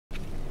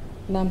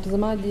Na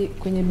mtazamaji,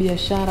 kwenye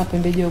biashara,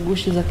 pembejeo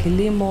ghushi za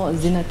kilimo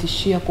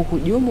zinatishia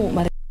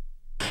kuhujumu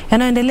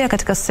yanayoendelea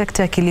katika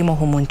sekta ya kilimo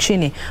humu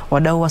nchini.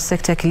 Wadau wa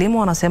sekta ya kilimo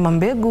wanasema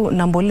mbegu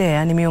na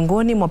mbolea ni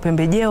miongoni mwa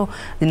pembejeo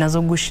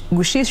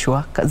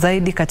zinazoghushiwa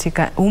zaidi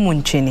katika humu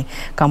nchini.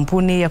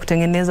 Kampuni ya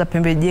kutengeneza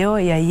pembejeo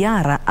ya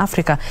YARA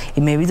Africa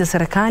imehimiza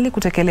serikali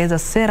kutekeleza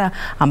sera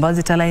ambazo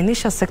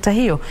zitalainisha sekta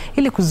hiyo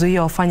ili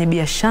kuzuia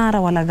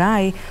wafanyibiashara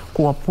walaghai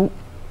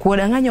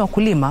kuwadanganya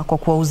wakulima kwa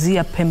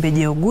kuwauzia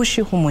pembejeo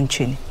ghushi humu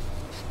nchini.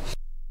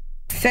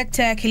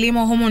 Sekta ya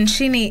kilimo humu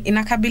nchini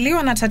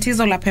inakabiliwa na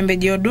tatizo la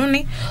pembejeo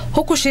duni,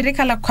 huku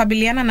shirika la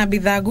kukabiliana na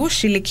bidhaa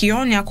ghushi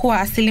likionya kuwa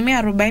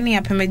 40%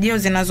 ya pembejeo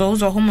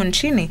zinazouzwa humu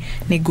nchini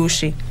ni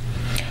ghushi.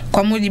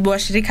 Kwa mujibu wa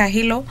shirika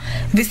hilo,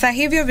 visa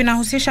hivyo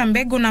vinahusisha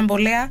mbegu na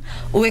mbolea,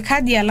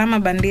 uwekaji alama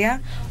bandia,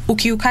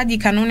 ukiukaji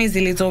kanuni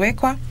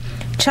zilizowekwa,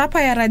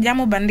 chapa ya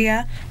rajamu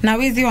bandia na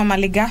wizi wa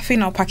malighafi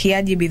na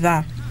upakiaji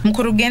bidhaa.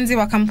 Mkurugenzi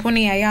wa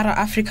kampuni ya YARA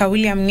Africa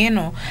William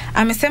Ngeno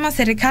amesema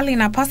serikali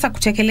inapasa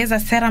kutekeleza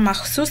sera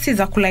mahsusi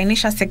za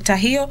kulainisha sekta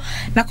hiyo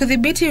na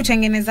kudhibiti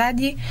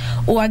utengenezaji,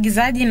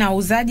 uagizaji na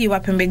uuzaji wa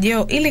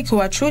pembejeo ili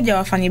kuwachuja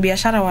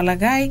wafanyibiashara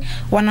walaghai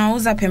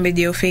wanaouza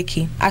pembejeo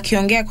feki.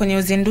 Akiongea kwenye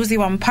uzinduzi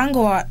wa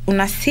mpango wa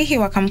unasihi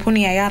wa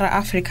kampuni ya YARA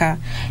Africa,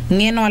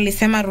 Ngeno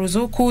alisema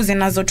ruzuku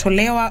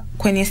zinazotolewa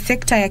kwenye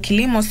sekta ya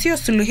kilimo sio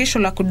suluhisho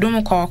la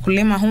kudumu kwa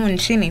wakulima humu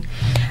nchini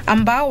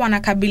ambao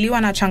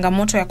wanakabiliwa na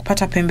changamoto ya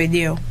kupata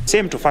pembejeo.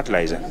 Same to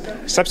fertilizer.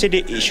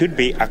 Subsidy should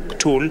be a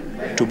tool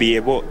to be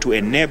able to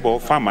enable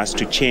farmers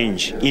to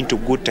change into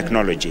good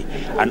technology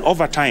and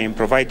over time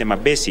provide them a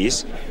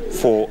basis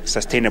for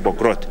sustainable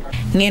growth.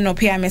 Ngeno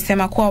pia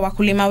amesema kuwa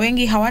wakulima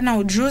wengi hawana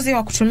ujuzi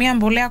wa kutumia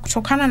mbolea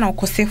kutokana na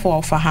ukosefu wa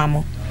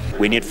ufahamu.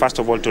 We need first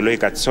of all to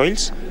look at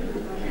soils.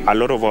 A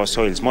lot of our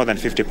soils, more than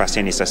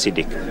 50% is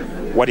acidic.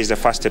 What is the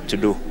first step to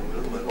do?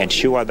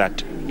 Ensure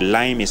that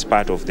lime is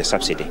part of the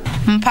subsidy.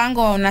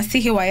 Mpango wa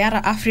unasihi wa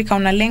YARA Africa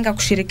unalenga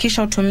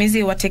kushirikisha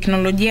utumizi wa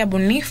teknolojia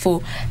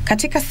bunifu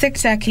katika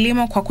sekta ya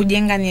kilimo kwa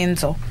kujenga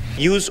nyenzo.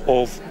 Use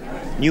of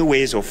new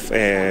ways of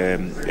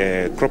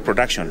crop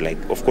production, like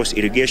of course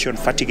irrigation,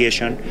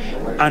 fertigation,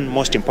 and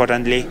most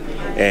importantly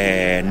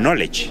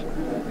knowledge.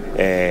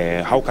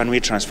 How can we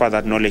transfer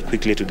that knowledge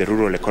quickly to the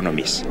rural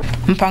economies?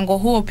 Mpango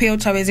huo pia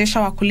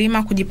utawezesha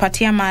wakulima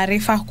kujipatia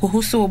maarifa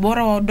kuhusu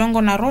ubora wa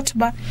udongo na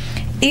rutuba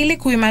ili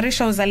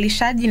kuimarisha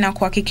uzalishaji na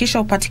kuhakikisha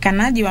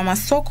upatikanaji wa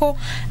masoko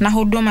na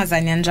huduma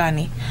za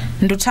nyanjani.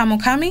 Ndutamu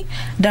Kami,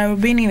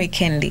 Darubini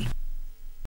Wikendi.